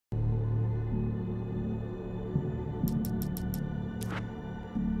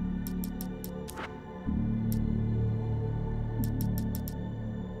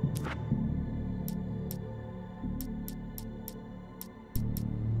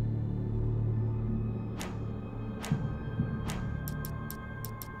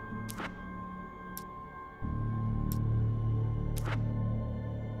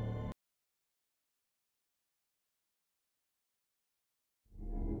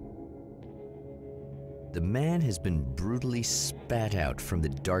The man has been brutally spat out from the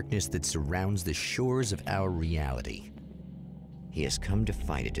darkness that surrounds the shores of our reality. He has come to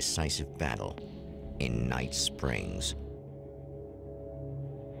fight a decisive battle in Night Springs.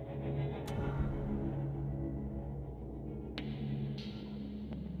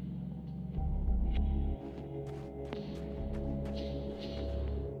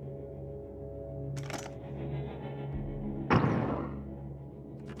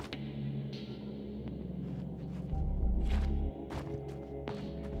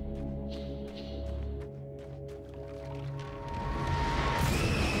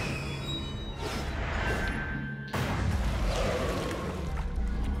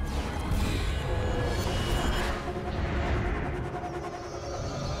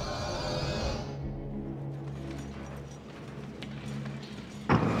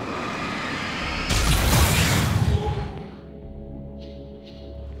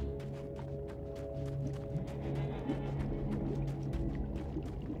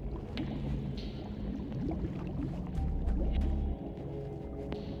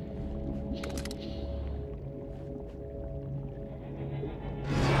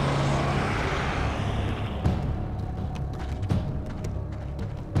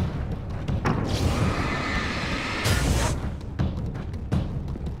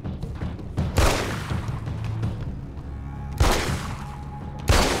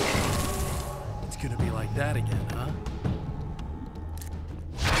 That again, huh?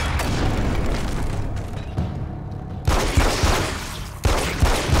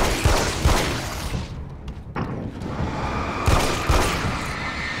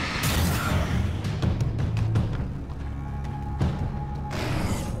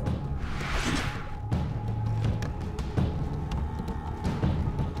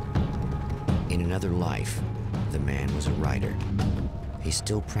 In another life, the man was a writer. He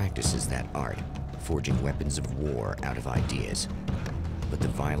still practices that art, forging weapons of war out of ideas. But the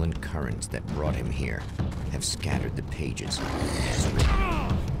violent currents that brought him here have scattered the pages as written.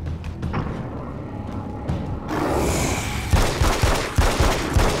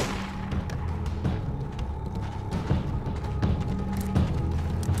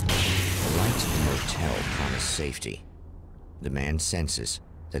 The lights of the motel promise safety. The man senses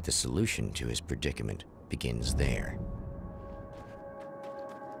that the solution to his predicament begins there.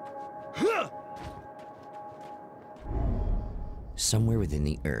 Somewhere within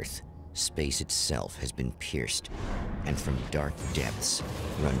the Earth, space itself has been pierced, and from dark depths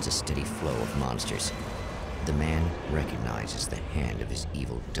runs a steady flow of monsters. The man recognizes the hand of his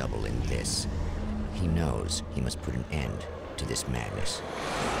evil double in this. He knows he must put an end to this madness.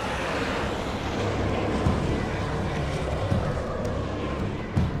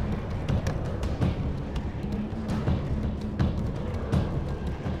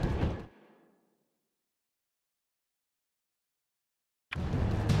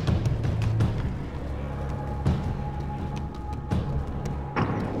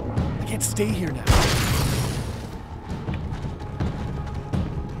 Stay here now.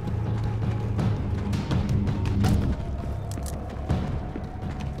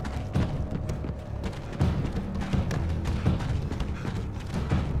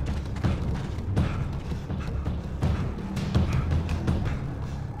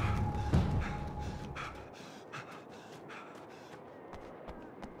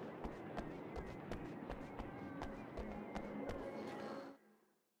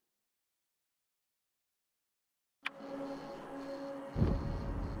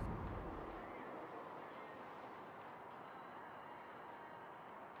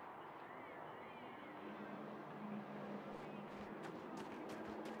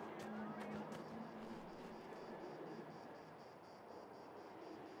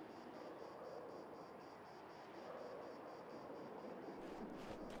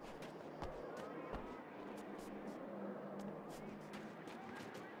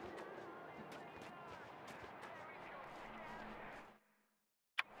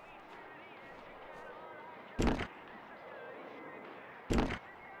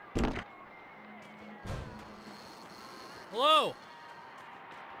 Hello?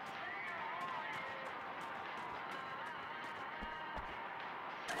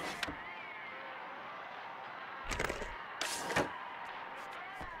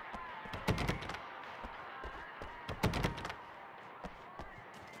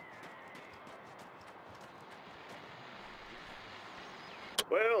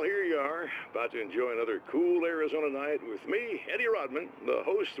 Well, here you are, about to enjoy another cool Arizona night with me, Eddie Rodman, the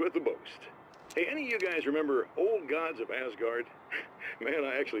host with the boast. Hey, any of you guys remember Old Gods of Asgard? Man,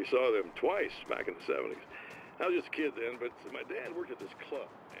 I actually saw them twice back in the 70s. I was just a kid then, but my dad worked at this club,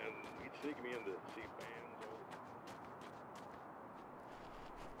 and he'd sneak me in to see bands.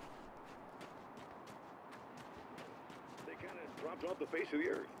 They kind of dropped off the face of the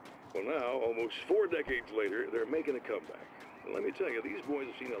earth. Well, now, almost 4 decades later, they're making a comeback. And let me tell you, these boys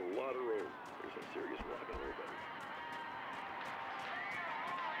have seen a lot of road. There's some serious rock and roll buddies.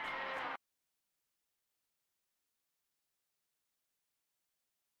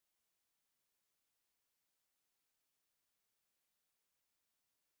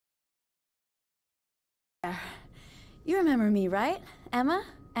 You remember me, right? Emma?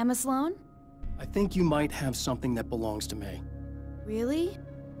 Emma Sloan? I think you might have something that belongs to me. Really?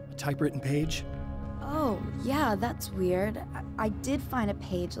 A typewritten page? Oh, yeah, that's weird. I did find a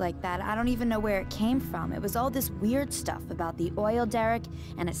page like that. I don't even know where it came from. It was all this weird stuff about the oil derrick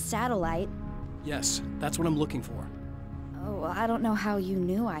and a satellite. Yes, that's what I'm looking for. Oh, well, I don't know how you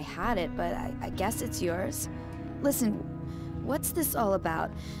knew I had it, but I guess it's yours. Listen, what's this all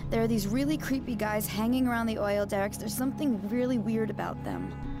about? There are these really creepy guys hanging around the oil derricks. There's something really weird about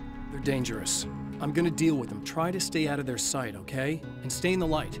them. They're dangerous. I'm gonna deal with them. Try to stay out of their sight, okay? And stay in the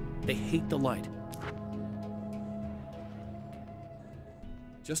light. They hate the light.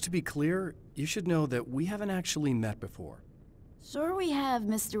 Just to be clear, you should know that we haven't actually met before. Sure we have,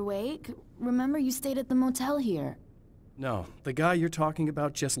 Mr. Wake. Remember you stayed at the motel here. No, the guy you're talking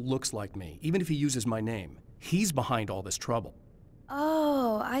about just looks like me, even if he uses my name. He's behind all this trouble.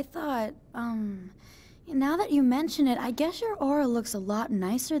 Oh, I thought, now that you mention it, I guess your aura looks a lot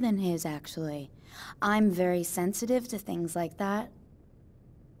nicer than his, actually. I'm very sensitive to things like that.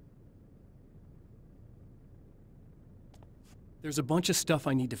 There's a bunch of stuff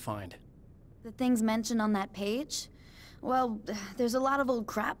I need to find. The things mentioned on that page? Well, there's a lot of old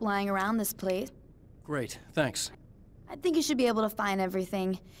crap lying around this place. Great, thanks. I think you should be able to find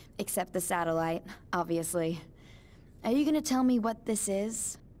everything, except the satellite, obviously. Are you gonna tell me what this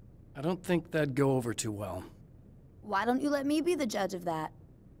is? I don't think that'd go over too well. Why don't you let me be the judge of that?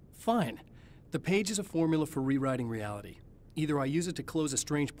 Fine. The page is a formula for rewriting reality. Either I use it to close a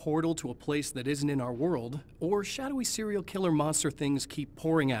strange portal to a place that isn't in our world, or shadowy serial killer monster things keep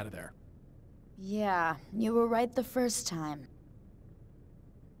pouring out of there. Yeah, you were right the first time.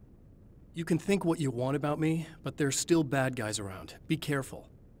 You can think what you want about me, but there's still bad guys around. Be careful.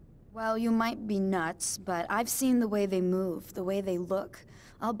 Well, you might be nuts, but I've seen the way they move, the way they look.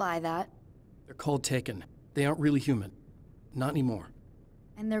 I'll buy that. They're called Taken. They aren't really human. Not anymore.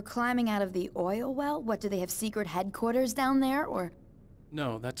 And they're climbing out of the oil well? What, do they have secret headquarters down there, or...?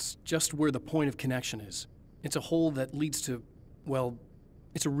 No, that's just where the point of connection is. It's a hole that leads to, well,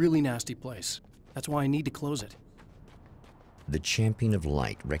 it's a really nasty place. That's why I need to close it. The Champion of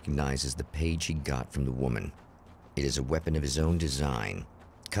Light recognizes the page he got from the woman. It is a weapon of his own design,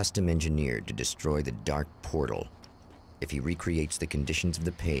 custom engineered to destroy the dark portal. If he recreates the conditions of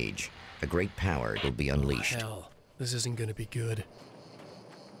the page, a great power will be unleashed. Oh, hell, this isn't gonna be good.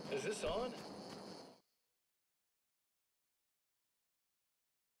 Is this on?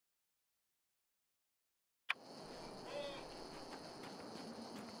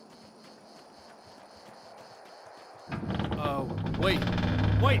 Wait!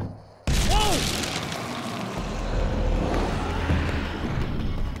 Wait! Whoa!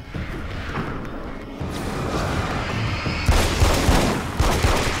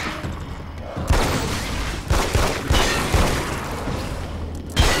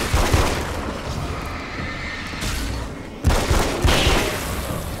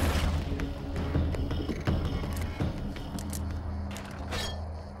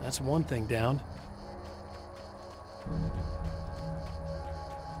 That's one thing down.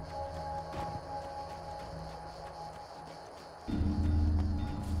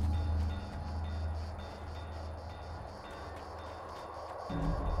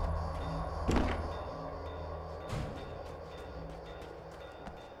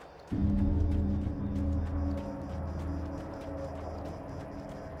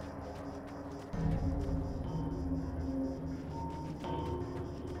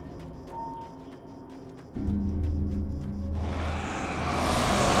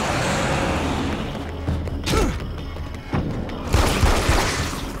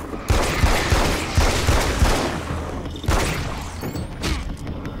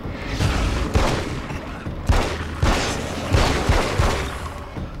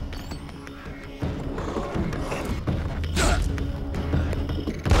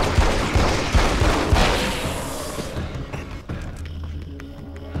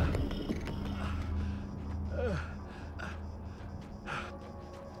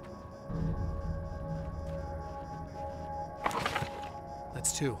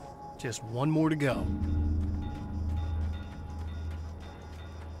 That's two. Just one more to go.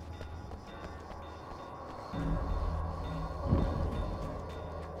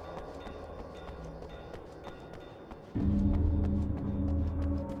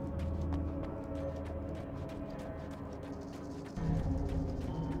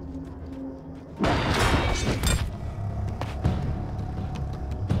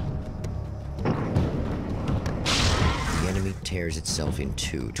 tears itself in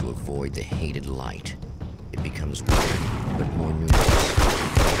two to avoid the hated light. It becomes weaker, but more numerous.